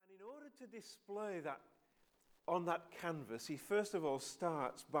order to display that on that canvas, he first of all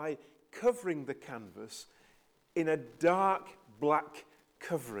starts by covering the canvas in a dark black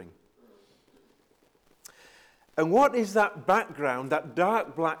covering. And what is that background, that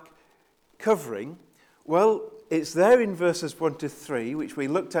dark black covering? Well, it's there in verses 1 to 3, which we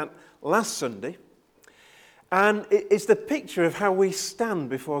looked at last Sunday. And it's the picture of how we stand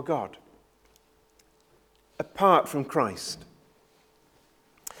before God, apart from Christ.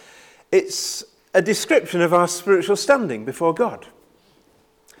 It's a description of our spiritual standing before God.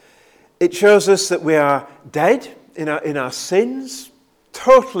 It shows us that we are dead in our sins,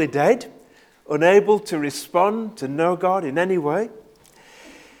 totally dead, unable to respond, to know God in any way.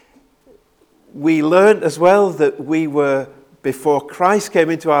 We learned as well that we were, before Christ came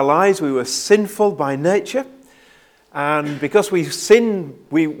into our lives, we were sinful by nature. And because we sinned,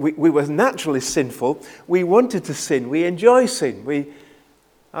 we were naturally sinful, we wanted to sin. We enjoy sin. We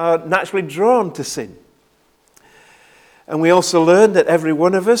are naturally drawn to sin. And we also learned that every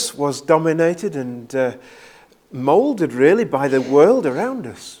one of us was dominated and molded really by the world around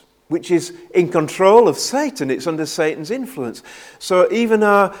us, which is in control of Satan. It's under Satan's influence. So even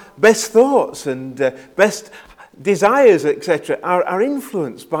our best thoughts and best desires, etc., are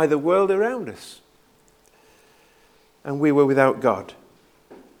influenced by the world around us. And we were without God.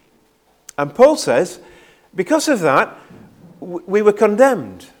 And Paul says, because of that, we were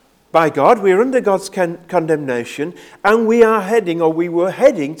condemned by God. We are under God's condemnation, and we were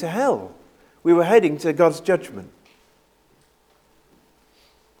heading to hell. We were heading to God's judgment.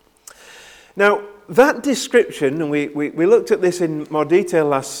 Now, that description, and we looked at this in more detail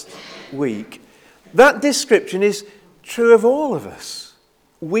last week, that description is true of all of us.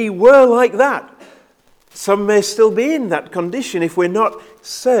 We were like that. Some may still be in that condition if we're not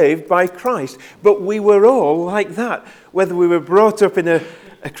saved by Christ. But we were all like that. Whether we were brought up in a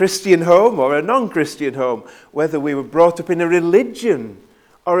Christian home or a non-Christian home. Whether we were brought up in a religion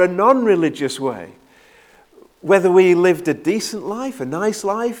or a non-religious way. Whether we lived a decent life, a nice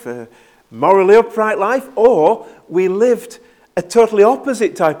life, a morally upright life. Or we lived a totally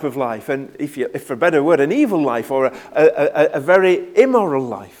opposite type of life. And if for a better word, an evil life or a very immoral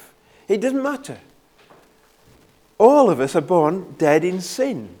life. It doesn't matter. All of us are born dead in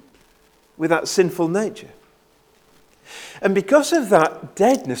sin, with that sinful nature. And because of that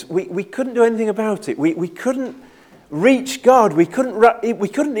deadness, we couldn't do anything about it. We couldn't reach God. We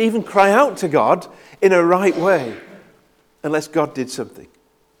couldn't even cry out to God in a right way unless God did something.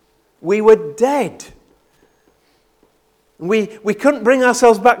 We were dead. We couldn't bring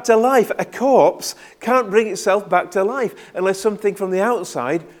ourselves back to life. A corpse can't bring itself back to life unless something from the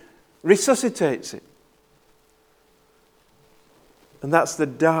outside resuscitates it. And that's the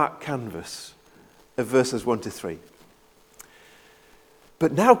dark canvas of verses 1 to 3.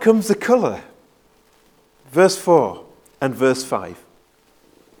 But now comes the colour. Verse 4 and verse 5.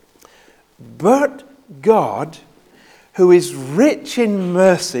 But God, who is rich in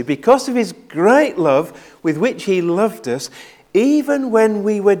mercy, because of his great love with which he loved us, even when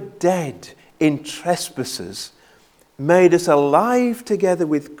we were dead in trespasses, made us alive together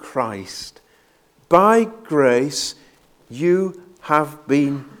with Christ. By grace you have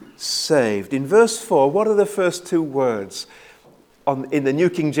been saved. In verse 4, what are the first two words? In the New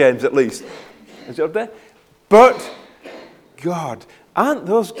King James at least. Is it up there? But God. Aren't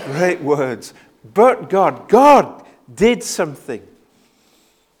those great words? But God. God did something.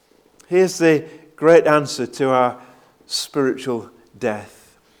 Here's the great answer to our spiritual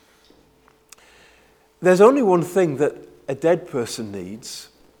death. There's only one thing that a dead person needs,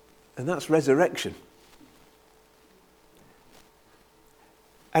 and that's resurrection.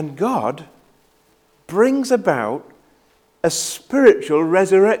 And God brings about a spiritual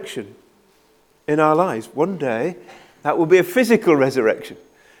resurrection in our lives. One day, that will be a physical resurrection.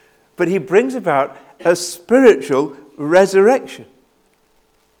 But he brings about a spiritual resurrection.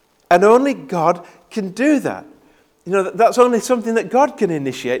 And only God can do that. You know, that's only something that God can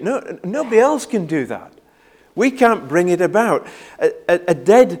initiate. No, nobody else can do that. We can't bring it about. A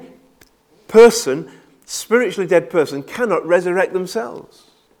dead person, spiritually dead person, cannot resurrect themselves.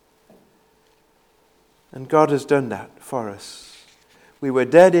 And God has done that for us. We were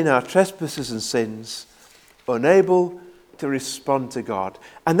dead in our trespasses and sins, unable to respond to God.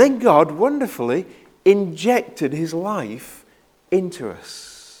 And then God wonderfully injected his life into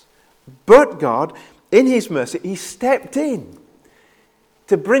us. But God, in his mercy, he stepped in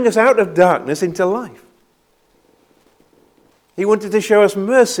to bring us out of darkness into life. He wanted to show us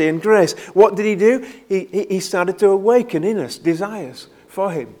mercy and grace. What did he do? He started to awaken in us desires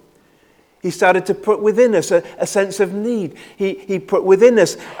for him. He started to put within us a sense of need. He put within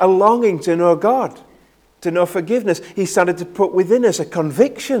us a longing to know God, to know forgiveness. He started to put within us a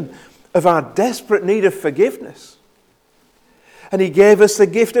conviction of our desperate need of forgiveness. And he gave us the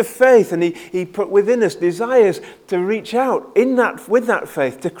gift of faith, and he put within us desires to reach out with that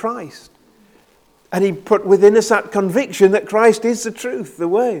faith to Christ. And he put within us that conviction that Christ is the truth, the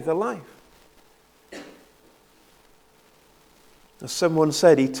way, the life. As someone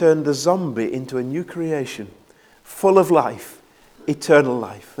said, he turned the zombie into a new creation, full of life, eternal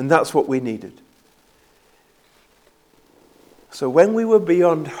life. And that's what we needed. So when we were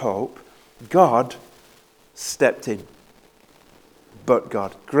beyond hope, God stepped in. But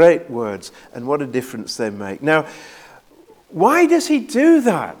God. Great words, and what a difference they make. Now, why does he do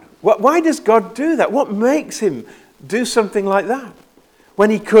that? Why does God do that? What makes him do something like that? When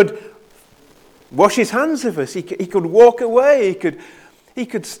he could wash his hands of us, he could walk away, he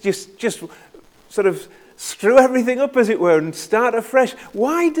could just sort of screw everything up, as it were, and start afresh.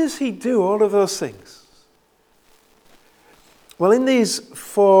 Why does he do all of those things? Well, in these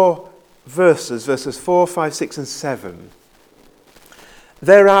 4 verses 4, 5, 6, and 7,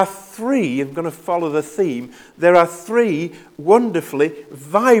 there are 3, I'm going to follow the theme, there are 3 wonderfully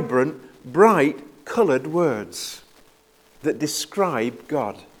vibrant, bright, coloured words that describe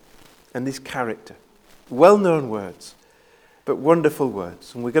God and his character. Well-known words, but wonderful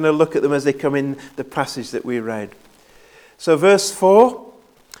words. And we're going to look at them as they come in the passage that we read. So verse 4,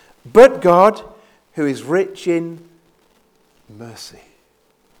 but God, who is rich in mercy.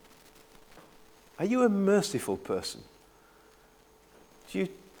 Are you a merciful person? Do you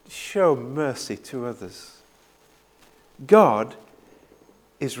show mercy to others? God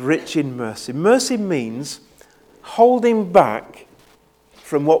is rich in mercy. Mercy means holding back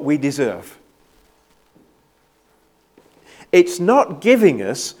from what we deserve. It's not giving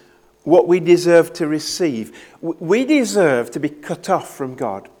us what we deserve to receive. We deserve to be cut off from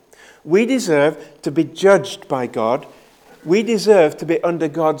God. We deserve to be judged by God. We deserve to be under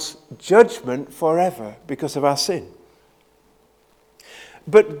God's judgment forever because of our sin.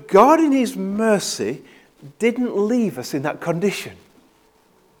 But God in his mercy didn't leave us in that condition.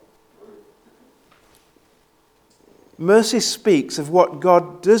 Mercy speaks of what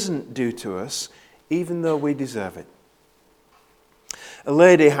God doesn't do to us, even though we deserve it. A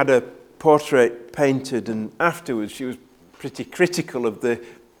lady had a portrait painted, and afterwards she was pretty critical of the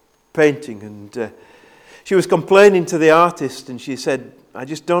painting, and she was complaining to the artist, and she said, "I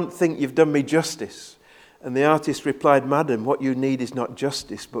just don't think you've done me justice." And the artist replied, "Madam, what you need is not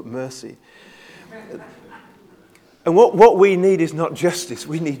justice, but mercy." And what we need is not justice,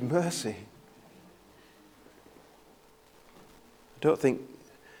 we need mercy. I don't think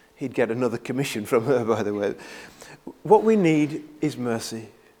he'd get another commission from her, by the way. What we need is mercy.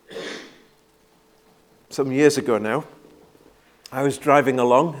 Some years ago now, I was driving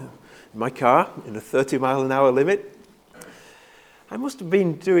along in my car in a 30-mile-an-hour limit. I must have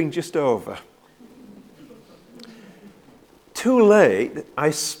been doing just over. Too late,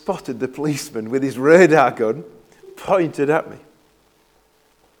 I spotted the policeman with his radar gun pointed at me.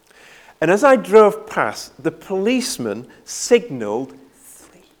 And as I drove past, the policeman signalled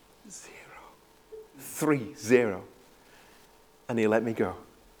 30, and he let me go.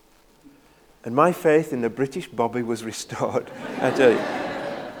 And my faith in the British Bobby was restored, I tell you.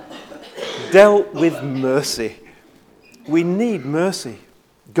 Dealt with mercy. We need mercy.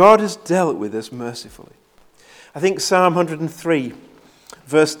 God has dealt with us mercifully. I think Psalm 103,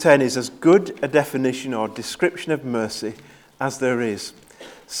 verse 10 is as good a definition or description of mercy as there is.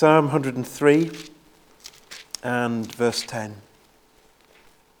 Psalm 103 and verse 10.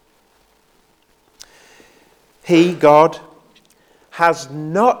 He, God, has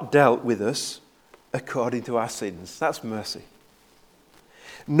not dealt with us according to our sins. That's mercy.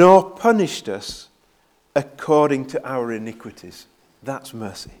 Nor punished us according to our iniquities. That's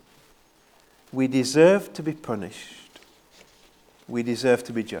mercy. We deserve to be punished. We deserve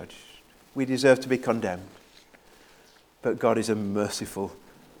to be judged. We deserve to be condemned. But God is a merciful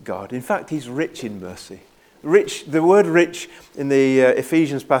God. In fact, he's rich in mercy. Rich, the word rich in the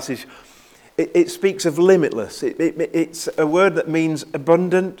Ephesians passage, it speaks of limitless. It's a word that means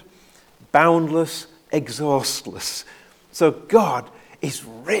abundant, boundless, exhaustless. So God is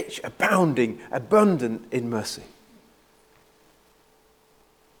rich, abounding, abundant in mercy.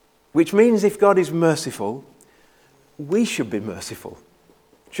 Which means if God is merciful, we should be merciful,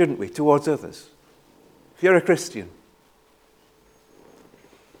 shouldn't we, towards others? If you're a Christian,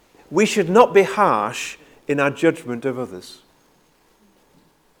 we should not be harsh in our judgment of others.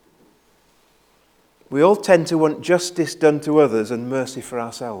 We all tend to want justice done to others and mercy for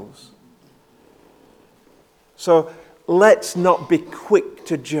ourselves. So let's not be quick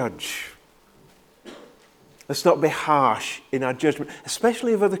to judge. Let's not be harsh in our judgment,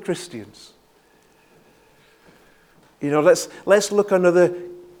 especially of other Christians. Let's look on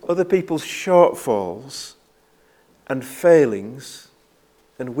other people's shortfalls and failings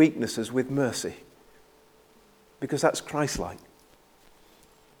and weaknesses with mercy, because that's Christ-like.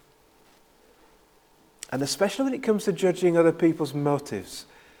 And especially when it comes to judging other people's motives,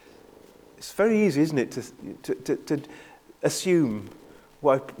 it's very easy, isn't it, to assume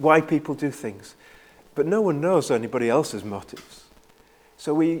why people do things. But no one knows anybody else's motives.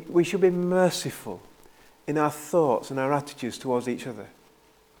 So we should be merciful in our thoughts and our attitudes towards each other,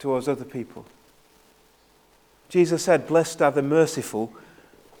 towards other people. Jesus said, "Blessed are the merciful,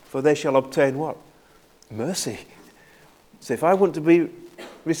 for they shall obtain" what? Mercy. So if I want to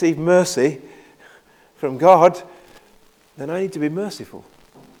receive mercy from God, then I need to be merciful.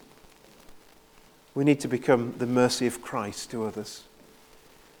 We need to become the mercy of Christ to others.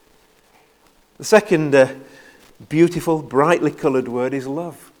 The second beautiful, brightly coloured word is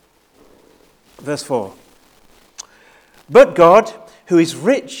love. Verse 4. "But God, who is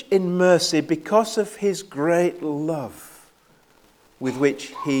rich in mercy because of his great love with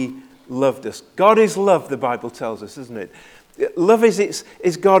which he loved us." God is love, the Bible tells us, isn't it? Love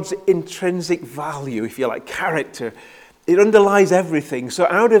is God's intrinsic value, if you like, character. It underlies everything. So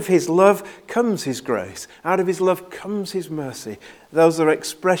out of his love comes his grace. Out of his love comes his mercy. Those are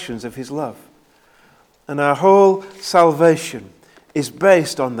expressions of his love. And our whole salvation is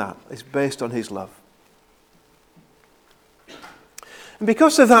based on that. It's based on his love. And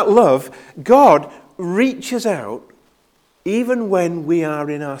because of that love, God reaches out even when we are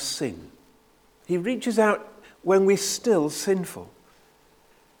in our sin. He reaches out when we're still sinful.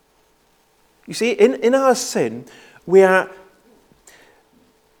 You see, in our sin, we are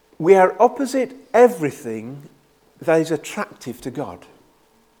opposite everything that is attractive to God.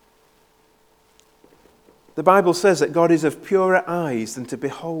 The Bible says that God is of purer eyes than to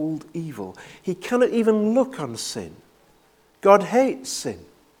behold evil. He cannot even look on sin. God hates sin.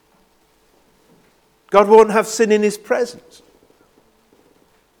 God won't have sin in his presence.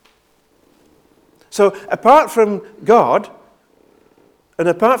 So apart from God and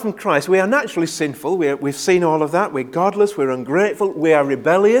apart from Christ, we are naturally sinful. We've seen all of that. We're godless. We're ungrateful. We are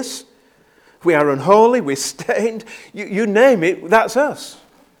rebellious. We are unholy. We're stained. You name it, that's us.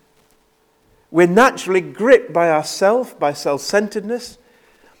 We're naturally gripped by ourself, by self-centeredness,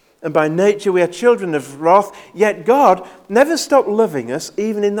 and by nature we are children of wrath. Yet God never stopped loving us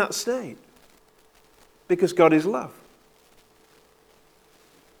even in that state, because God is love.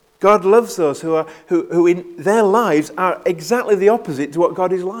 God loves those who in their lives are exactly the opposite to what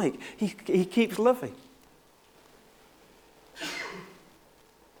God is like. He keeps loving.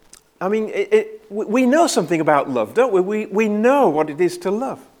 I mean, we know something about love, don't we? We know what it is to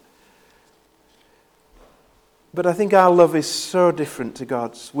love. But I think our love is so different to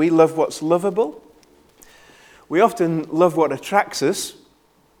God's. We love what's lovable. We often love what attracts us.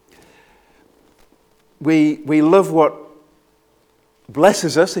 We love what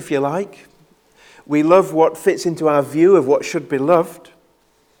blesses us, if you like. We love what fits into our view of what should be loved.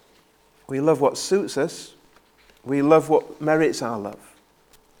 We love what suits us. We love what merits our love.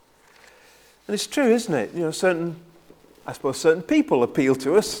 And it's true, isn't it? Certain people appeal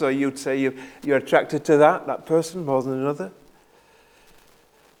to us, so you'd say you're attracted to that person more than another,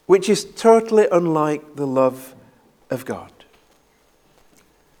 which is totally unlike the love of God.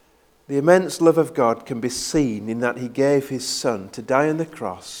 The immense love of God can be seen in that he gave his Son to die on the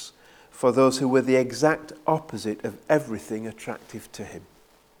cross for those who were the exact opposite of everything attractive to him.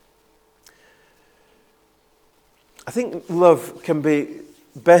 I think love can be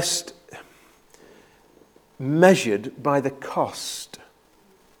best measured by the cost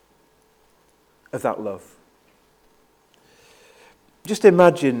of that love. Just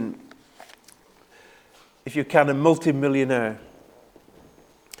imagine, if you can, a multimillionaire.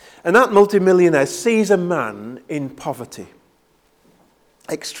 And that multimillionaire sees a man in poverty,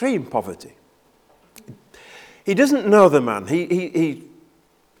 extreme poverty. He doesn't know the man. He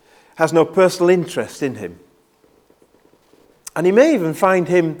has no personal interest in him. And he may even find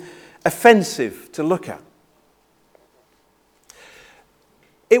him offensive to look at.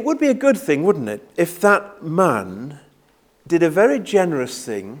 It would be a good thing, wouldn't it, if that man did a very generous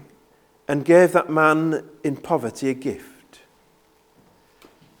thing and gave that man in poverty a gift.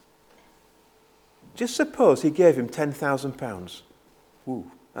 Just suppose he gave him £10,000.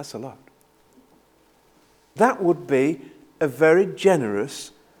 Ooh, that's a lot. That would be a very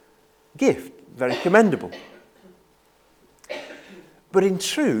generous gift, very commendable. But in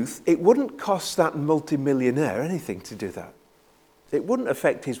truth, it wouldn't cost that multimillionaire anything to do that. It wouldn't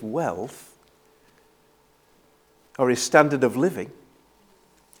affect his wealth or his standard of living.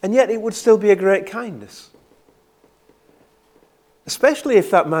 And yet it would still be a great kindness. Especially if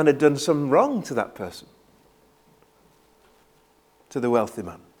that man had done some wrong to that person, to the wealthy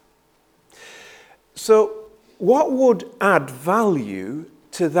man. So, what would add value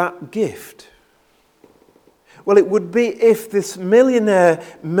to that gift? Well, it would be if this millionaire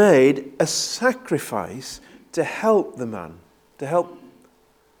made a sacrifice to help the man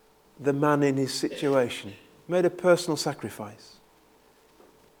in his situation, made a personal sacrifice.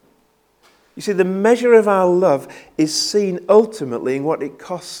 You see, the measure of our love is seen ultimately in what it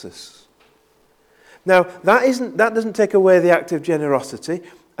costs us. Now, that doesn't take away the act of generosity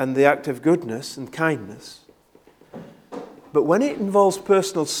and the act of goodness and kindness. But when it involves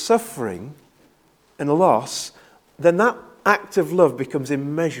personal suffering and loss, then that act of love becomes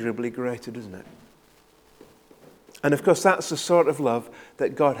immeasurably greater, doesn't it? And of course, that's the sort of love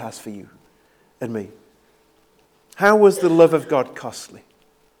that God has for you and me. How was the love of God costly?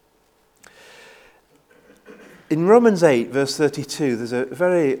 In Romans 8, verse 32, there's a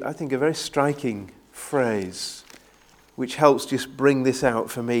very striking phrase which helps just bring this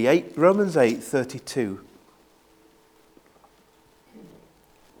out for me. Romans 8, 32.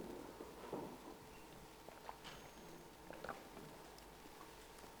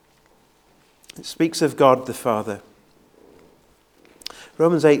 It speaks of God the Father.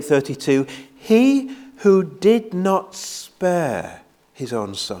 Romans 8:32, he who did not spare his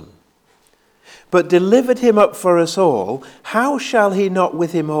own Son, but delivered him up for us all, how shall he not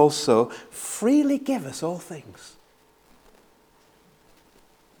with him also freely give us all things?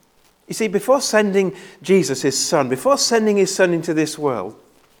 You see, before sending Jesus, his Son, before sending his Son into this world,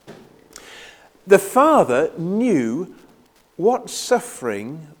 the Father knew what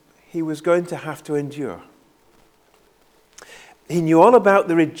suffering he was going to have to endure. He knew all about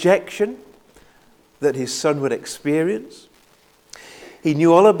the rejection that his Son would experience. He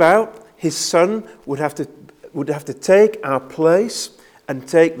knew all about his Son would have to take our place and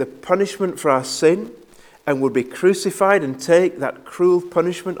take the punishment for our sin and would be crucified and take that cruel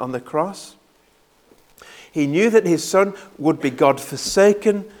punishment on the cross. He knew that his Son would be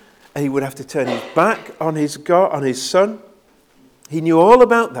God-forsaken and he would have to turn his back on his God, on his Son. He knew all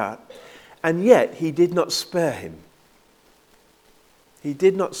about that, and yet he did not spare him. He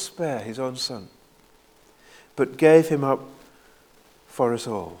did not spare his own Son, but gave him up for us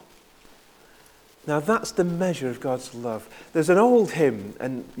all. Now that's the measure of God's love. There's an old hymn,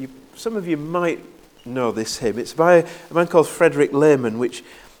 and some of you might know this hymn. It's by a man called Frederick Lehman, which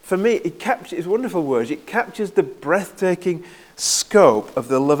for me, it's wonderful words. It captures the breathtaking scope of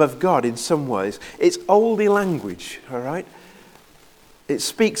the love of God in some ways. It's oldie language, all right? It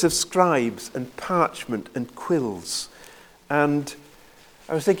speaks of scribes and parchment and quills. And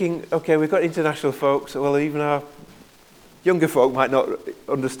I was thinking, okay, we've got international folks, well, even our younger folk might not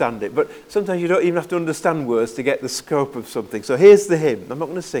understand it, but sometimes you don't even have to understand words to get the scope of something. So here's the hymn. I'm not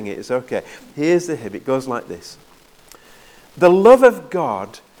going to sing it, it's okay. Here's the hymn. It goes like this. The love of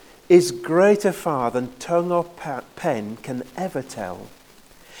God is greater far than tongue or pen can ever tell.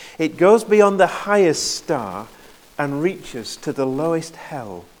 It goes beyond the highest star and reaches to the lowest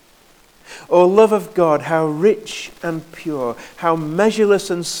hell. O love of God, how rich and pure, how measureless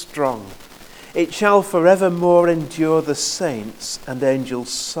and strong, it shall forevermore endure the saints' and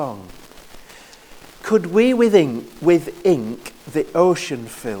angels' song. Could we with ink the ocean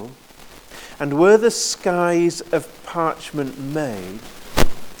fill, and were the skies of parchment made,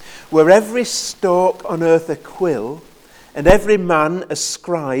 were every stalk on earth a quill, and every man a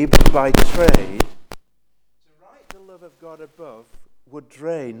scribe by trade, of God above would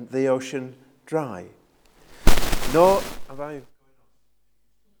drain the ocean dry. Nor have I.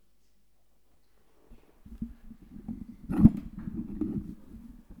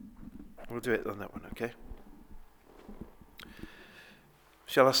 We'll do it on that one, okay?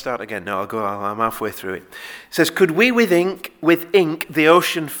 Shall I start again? No, I'm halfway through it. It says, could we with ink the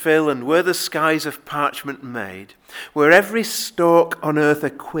ocean fill, and were the skies of parchment made, were every stalk on earth a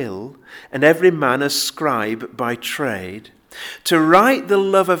quill, and every man a scribe by trade, to write the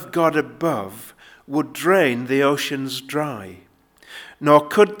love of God above would drain the oceans dry. Nor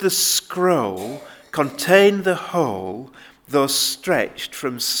could the scroll contain the whole, though stretched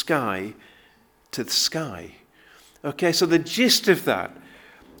from sky to the sky. Okay, so the gist of that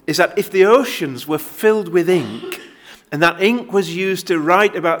is that if the oceans were filled with ink, and that ink was used to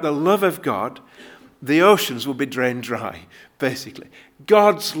write about the love of God, the oceans would be drained dry, basically.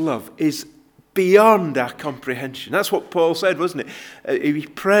 God's love is beyond our comprehension. That's what Paul said, wasn't it? He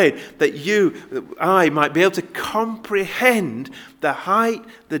prayed that I might be able to comprehend the height,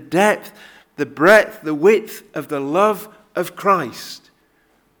 the depth, the breadth, the width of the love of Christ,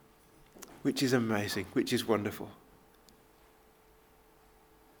 which is amazing, which is wonderful.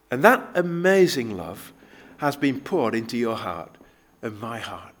 And that amazing love has been poured into your heart and my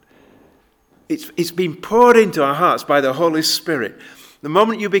heart. It's been poured into our hearts by the Holy Spirit. The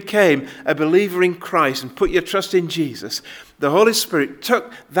moment you became a believer in Christ and put your trust in Jesus, the Holy Spirit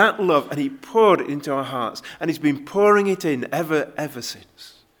took that love and he poured it into our hearts. And he's been pouring it in ever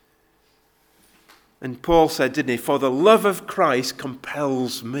since. And Paul said, didn't he, for the love of Christ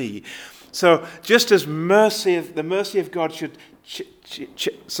compels me. So just as the mercy of God should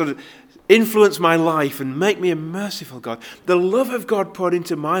sort of influence my life and make me a merciful God, the love of God poured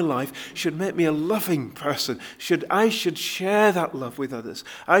into my life should make me a loving person. I should share that love with others.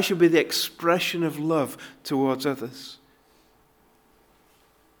 I should be the expression of love towards others.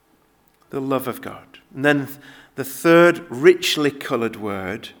 The love of God. And then the third richly coloured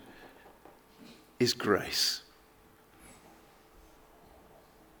word is grace.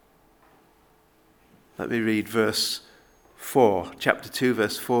 Let me read verse 4, chapter 2,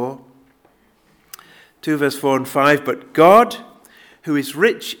 verse 4. 2 verse 4 and 5, but God, who is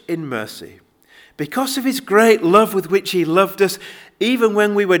rich in mercy, because of his great love with which he loved us, even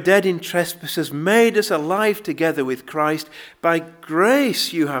when we were dead in trespasses, made us alive together with Christ. By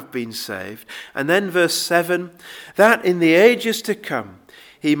grace you have been saved. And then verse 7, that in the ages to come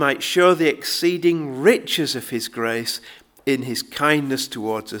he might show the exceeding riches of his grace in his kindness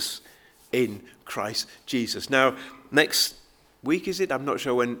towards us in Christ Jesus. Now, next week, is it? I'm not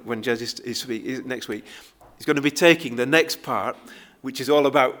sure when Jez is next week. He's going to be taking the next part, which is all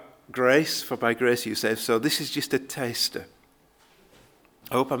about grace, for by grace you saved. So this is just a taster.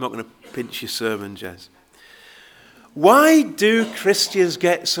 I hope I'm not going to pinch your sermon, Jez. Why do Christians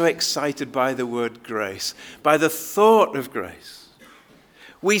get so excited by the word grace, by the thought of grace?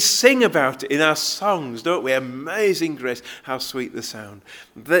 We sing about it in our songs, don't we? Amazing grace, how sweet the sound.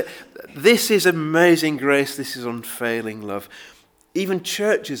 This is amazing grace, this is unfailing love. Even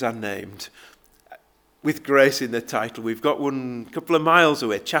churches are named with grace in the title. We've got one a couple of miles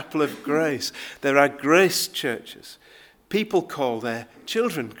away, Chapel of Grace. There are grace churches. People call their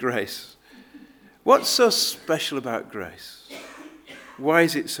children Grace. What's so special about grace? Why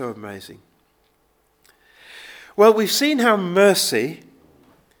is it so amazing? Well, we've seen how mercy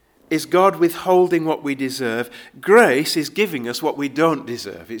is God withholding what we deserve. Grace is giving us what we don't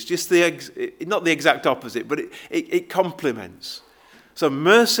deserve. It's just not the exact opposite, but it complements. So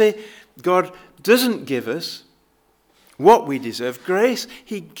mercy, God doesn't give us what we deserve. Grace,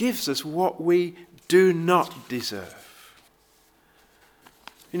 he gives us what we do not deserve.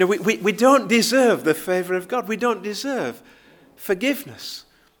 You know, we don't deserve the favour of God. We don't deserve forgiveness.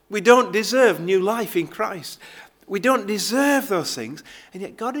 We don't deserve new life in Christ. We don't deserve those things, and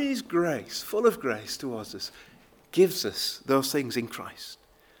yet God in his grace, full of grace towards us, gives us those things in Christ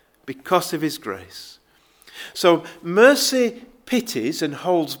because of his grace. So mercy pities and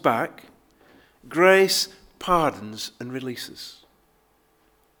holds back, grace pardons and releases.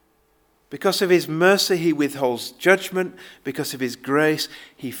 Because of his mercy he withholds judgment, because of his grace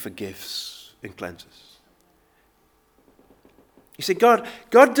he forgives and cleanses. You see, God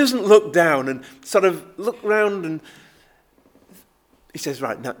doesn't look down and sort of look round and he says,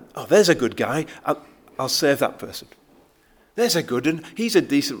 right, now, there's a good guy, I'll save that person. There's a good one, he's a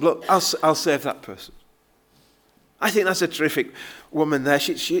decent, look, I'll save that person. I think that's a terrific woman there,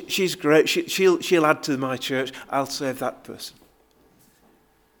 she's great, she'll add to my church, I'll save that person.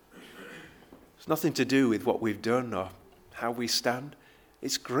 It's nothing to do with what we've done or how we stand.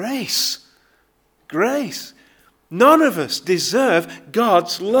 It's grace. Grace. None of us deserve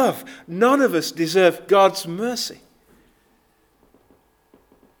God's love. None of us deserve God's mercy.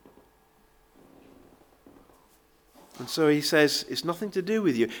 And so he says, it's nothing to do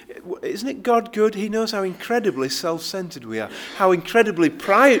with you. Isn't it God good? He knows how incredibly self-centered we are, how incredibly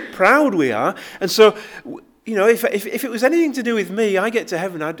proud we are. And so, you know, if it was anything to do with me, I get to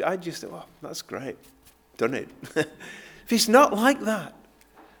heaven, I'd just, that's great. Done it. If it's not like that,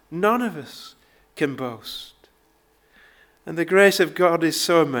 none of us can boast. And the grace of God is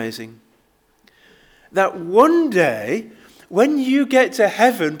so amazing that one day, when you get to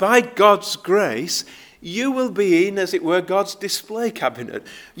heaven by God's grace, you will be in, as it were, God's display cabinet.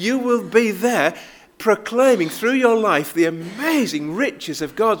 You will be there proclaiming through your life the amazing riches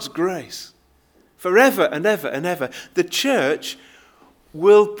of God's grace. Forever and ever and ever. The church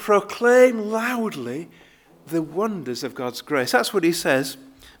will proclaim loudly the wonders of God's grace. That's what he says.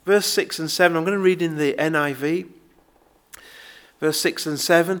 Verse 6 and 7, I'm going to read in the NIV. Verse 6 and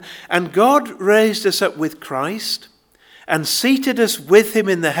 7, and God raised us up with Christ and seated us with him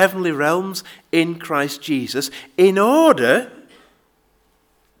in the heavenly realms in Christ Jesus, in order,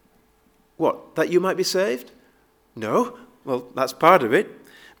 what, that you might be saved? No, well, that's part of it.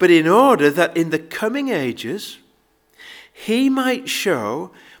 But in order that in the coming ages he might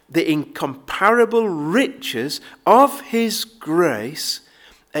show the incomparable riches of his grace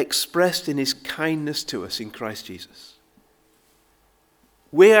expressed in his kindness to us in Christ Jesus.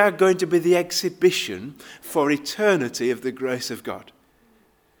 We are going to be the exhibition for eternity of the grace of God.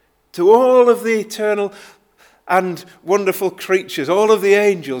 To all of the eternal and wonderful creatures, all of the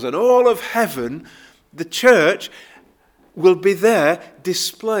angels and all of heaven, the church will be there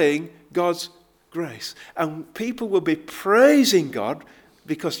displaying God's grace. And people will be praising God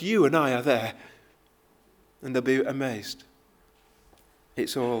because you and I are there. And they'll be amazed.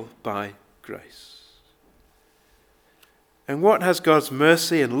 It's all by grace. And what has God's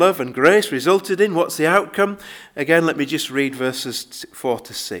mercy and love and grace resulted in? What's the outcome? Again, let me just read verses 4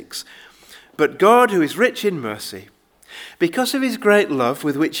 to 6. But God, who is rich in mercy, because of his great love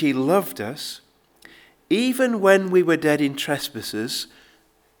with which he loved us, even when we were dead in trespasses,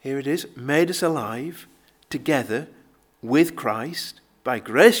 here it is, made us alive together with Christ. By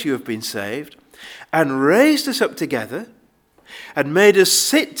grace you have been saved, and raised us up together, and made us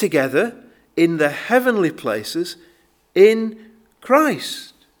sit together in the heavenly places in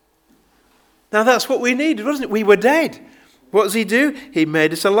Christ. Now that's what we needed, wasn't it? We were dead. What does he do? He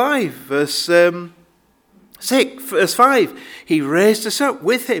made us alive. Verse 5. He raised us up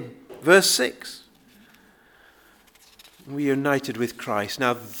with him. Verse 6. We are united with Christ.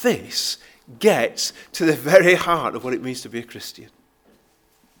 Now this gets to the very heart of what it means to be a Christian.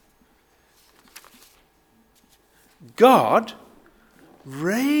 God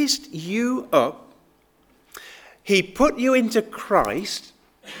raised you up. He put you into Christ,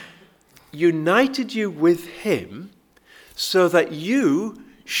 united you with him, so that you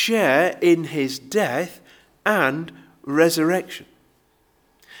share in his death and resurrection.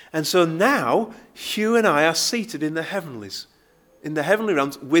 And so now, you and I are seated in the heavenlies, in the heavenly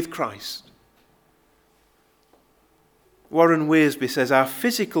realms with Christ. Warren Wiersbe says, our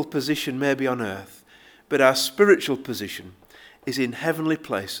physical position may be on earth, but our spiritual position is in heavenly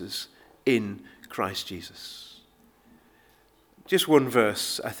places in Christ Jesus. Just one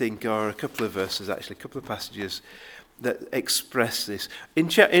verse, I think, or a couple of verses actually, a couple of passages that express this.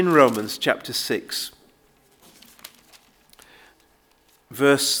 In Romans chapter 6,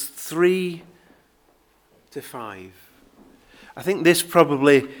 verse 3 to 5. I think this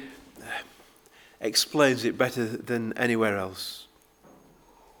probably explains it better than anywhere else.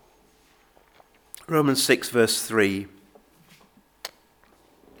 Romans 6, verse 3.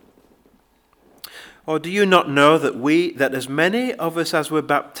 Or do you not know that as many of us as were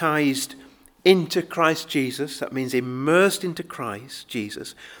baptized into Christ Jesus, that means immersed into Christ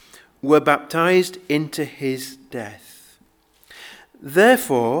Jesus, were baptized into his death?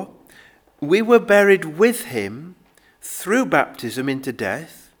 Therefore, we were buried with him through baptism into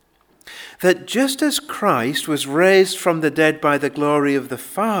death, that just as Christ was raised from the dead by the glory of the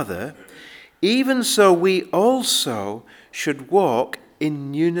Father, even so we also should walk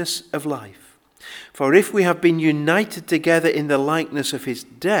in newness of life. For if we have been united together in the likeness of his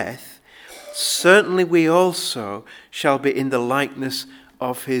death, certainly we also shall be in the likeness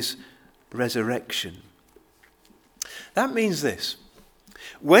of his resurrection. That means this.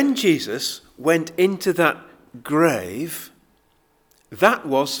 When Jesus went into that grave, that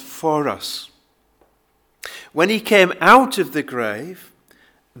was for us. When he came out of the grave,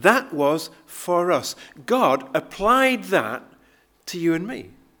 that was for us. God applied that to you and me.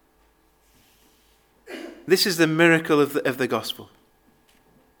 This is the miracle of the gospel.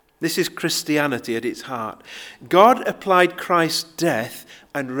 This is Christianity at its heart. God applied Christ's death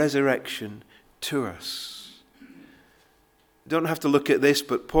and resurrection to us. Don't have to look at this,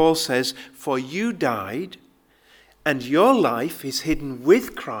 but Paul says, for you died, and your life is hidden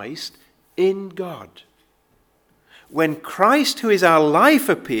with Christ in God. When Christ, who is our life,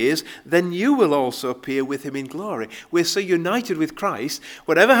 appears, then you will also appear with him in glory. We're so united with Christ.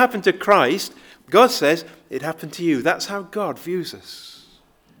 Whatever happened to Christ, God says, it happened to you. That's how God views us.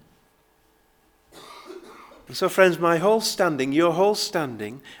 And so, friends, my whole standing, your whole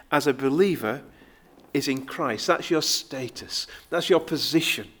standing as a believer is in Christ. That's your status. That's your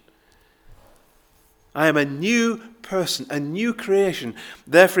position. I am a new person, a new creation.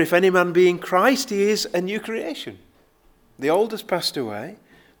 Therefore, if any man be in Christ, he is a new creation. The old has passed away.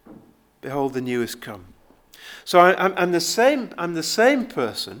 Behold, the new has come. So I'm the same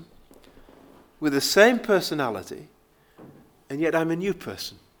person with the same personality, and yet I'm a new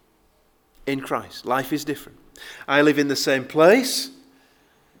person in Christ. Life is different. I live in the same place,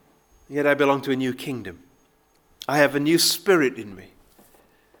 yet I belong to a new kingdom. I have a new spirit in me.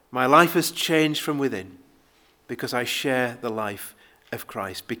 My life has changed from within because I share the life of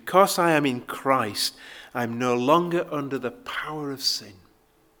Christ. Because I am in Christ, I'm no longer under the power of sin.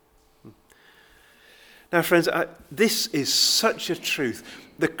 Now, friends, this is such a truth.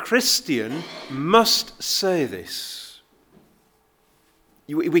 The Christian must say this.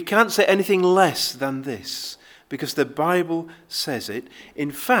 We can't say anything less than this because the Bible says it.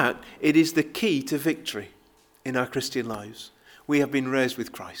 In fact, it is the key to victory in our Christian lives. We have been raised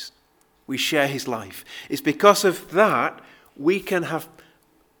with Christ. We share his life. It's because of that we can be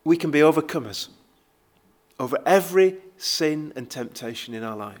overcomers over every sin and temptation in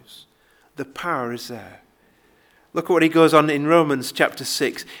our lives. The power is there. Look at what he goes on in Romans chapter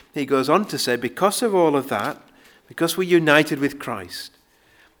 6. He goes on to say, because of all of that, because we're united with Christ,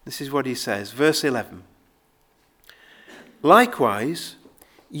 this is what he says, verse 11. Likewise,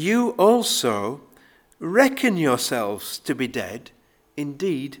 you also reckon yourselves to be dead,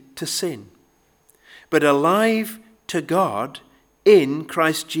 indeed to sin, but alive to God in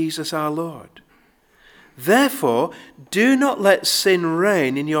Christ Jesus our Lord. Therefore, do not let sin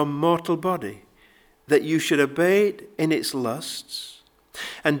reign in your mortal body, that you should obey it in its lusts.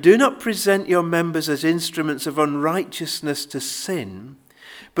 And do not present your members as instruments of unrighteousness to sin,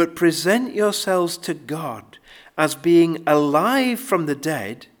 but present yourselves to God as being alive from the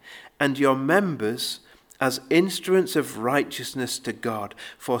dead, and your members as instruments of righteousness to God.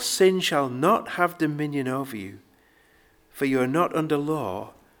 For sin shall not have dominion over you, for you are not under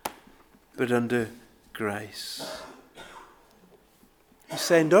law, but under grace. He's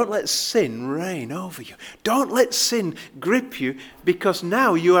saying, don't let sin reign over you. Don't let sin grip you, because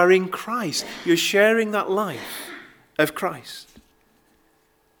now you are in Christ. You're sharing that life of Christ.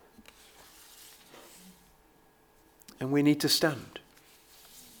 And we need to stand,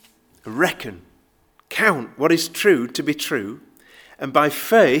 reckon, count what is true to be true, and by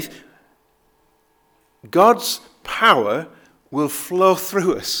faith, God's power will flow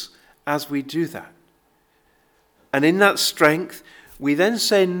through us as we do that. And in that strength, we then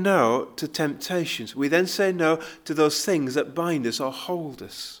say no to temptations. We then say no to those things that bind us or hold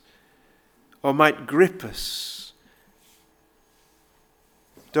us or might grip us.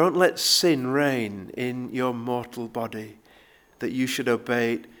 Don't let sin reign in your mortal body, that you should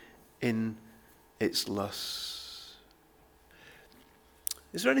obey it in its lusts.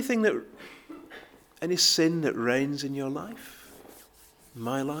 Is there any sin that reigns in your life?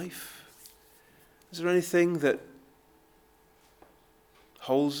 My life? Is there anything that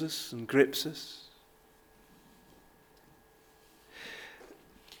holds us and grips us?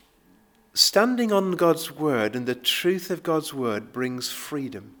 Standing on God's word and the truth of God's word brings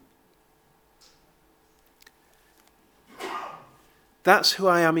freedom. That's who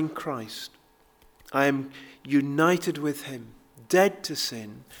I am in Christ. I am united with him, dead to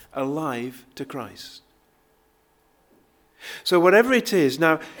sin, alive to Christ. So whatever it is,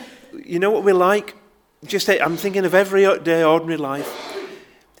 now, you know what we're like? I'm thinking of everyday ordinary life.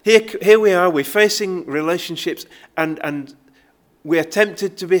 Here we are, we're facing relationships and we are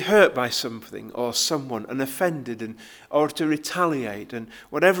tempted to be hurt by something or someone and offended or to retaliate and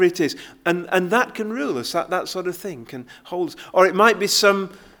whatever it is. And that can rule us, that sort of thing can hold us. Or it might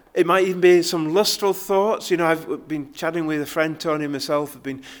even be some lustful thoughts. You know, I've been chatting with a friend, Tony and myself, have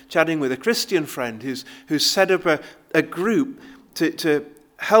been chatting with a Christian friend who's set up a group to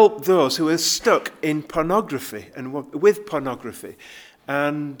help those who are stuck in pornography and with pornography.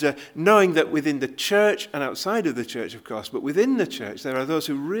 And knowing that within the church and outside of the church, of course, but within the church, there are those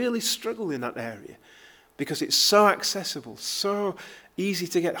who really struggle in that area because it's so accessible, so easy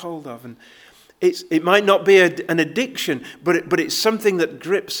to get hold of. And it might not be an addiction, but it's something that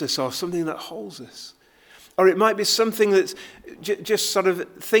grips us or something that holds us. Or it might be something that's just sort of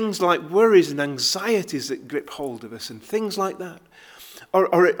things like worries and anxieties that grip hold of us and things like that.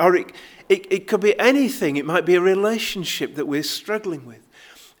 Or it could be anything. It might be a relationship that we're struggling with.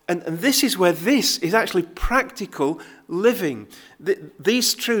 And this is where this is actually practical living.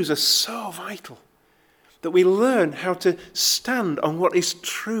 These truths are so vital that we learn how to stand on what is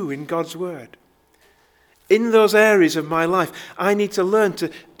true in God's word. In those areas of my life, I need to learn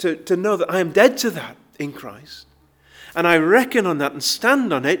to know that I am dead to that in Christ. And I reckon on that and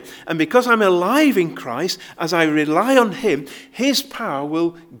stand on it. And because I'm alive in Christ, as I rely on him, his power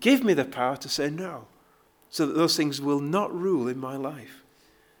will give me the power to say no. So that those things will not rule in my life.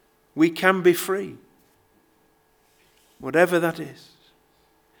 We can be free. whatever that is.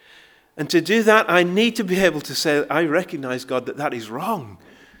 And to do that, I need to be able to say, I recognize, God, that that is wrong.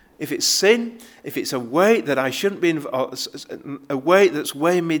 If it's sin, if it's a weight that I shouldn't be, a weight that's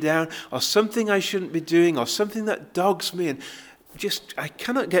weighing me down, or something I shouldn't be doing, or something that dogs me and just I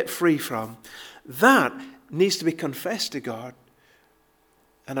cannot get free from, that needs to be confessed to God.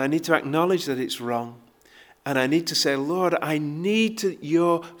 And I need to acknowledge that it's wrong. And I need to say, Lord, I need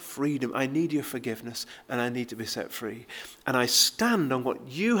your freedom. I need your forgiveness. And I need to be set free. And I stand on what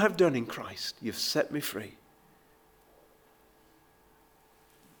you have done in Christ. You've set me free.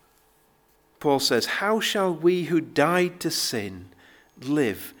 Paul says, how shall we who died to sin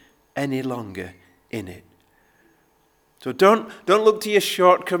live any longer in it? So don't look to your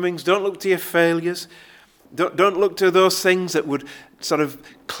shortcomings. Don't look to your failures. Don't look to those things that would sort of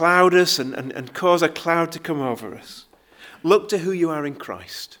cloud us and cause a cloud to come over us. Look to who you are in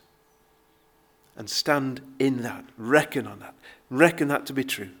Christ and stand in that. Reckon on that. Reckon that to be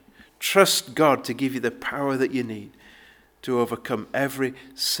true. Trust God to give you the power that you need to overcome every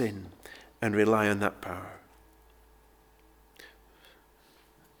sin and rely on that power.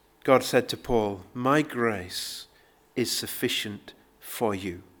 God said to Paul, my grace is sufficient for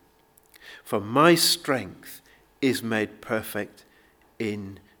you. For my strength is made perfect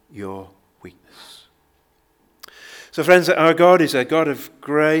in your weakness. So friends, our God is a God of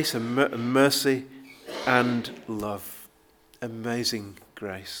grace and mercy and love. Amazing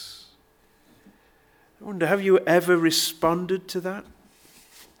grace. I wonder, have you ever responded to that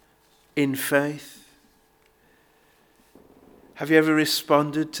in faith? Have you ever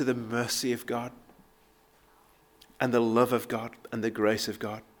responded to the mercy of God and the love of God and the grace of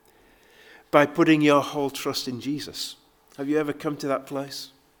God by putting your whole trust in Jesus? Have you ever come to that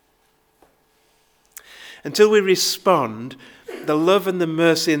place? Until we respond, the love and the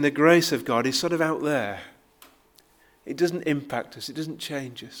mercy and the grace of God is sort of out there. It doesn't impact us. It doesn't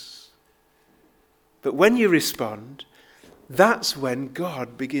change us. But when you respond, that's when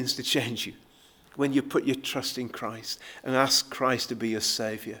God begins to change you. When you put your trust in Christ and ask Christ to be your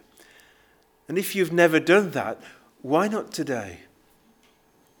Saviour. And if you've never done that, why not today?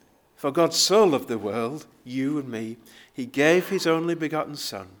 For God so loved the world, you and me, he gave his only begotten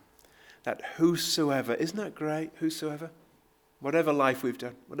Son, that whosoever, isn't that great? Whosoever, whatever life we've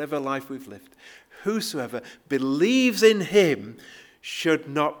done, whatever life we've lived, whosoever believes in him should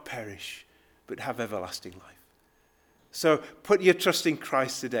not perish, but have everlasting life. So put your trust in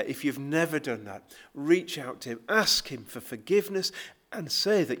Christ today. If you've never done that, reach out to him, ask him for forgiveness, and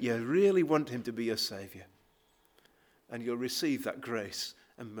say that you really want him to be your Saviour. And you'll receive that grace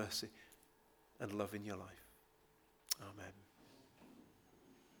and mercy and love in your life. Amen.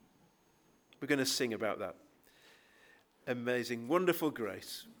 We're going to sing about that amazing, wonderful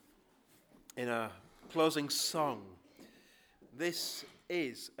grace in our closing song. This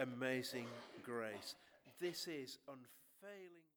is amazing grace. This is unfailing.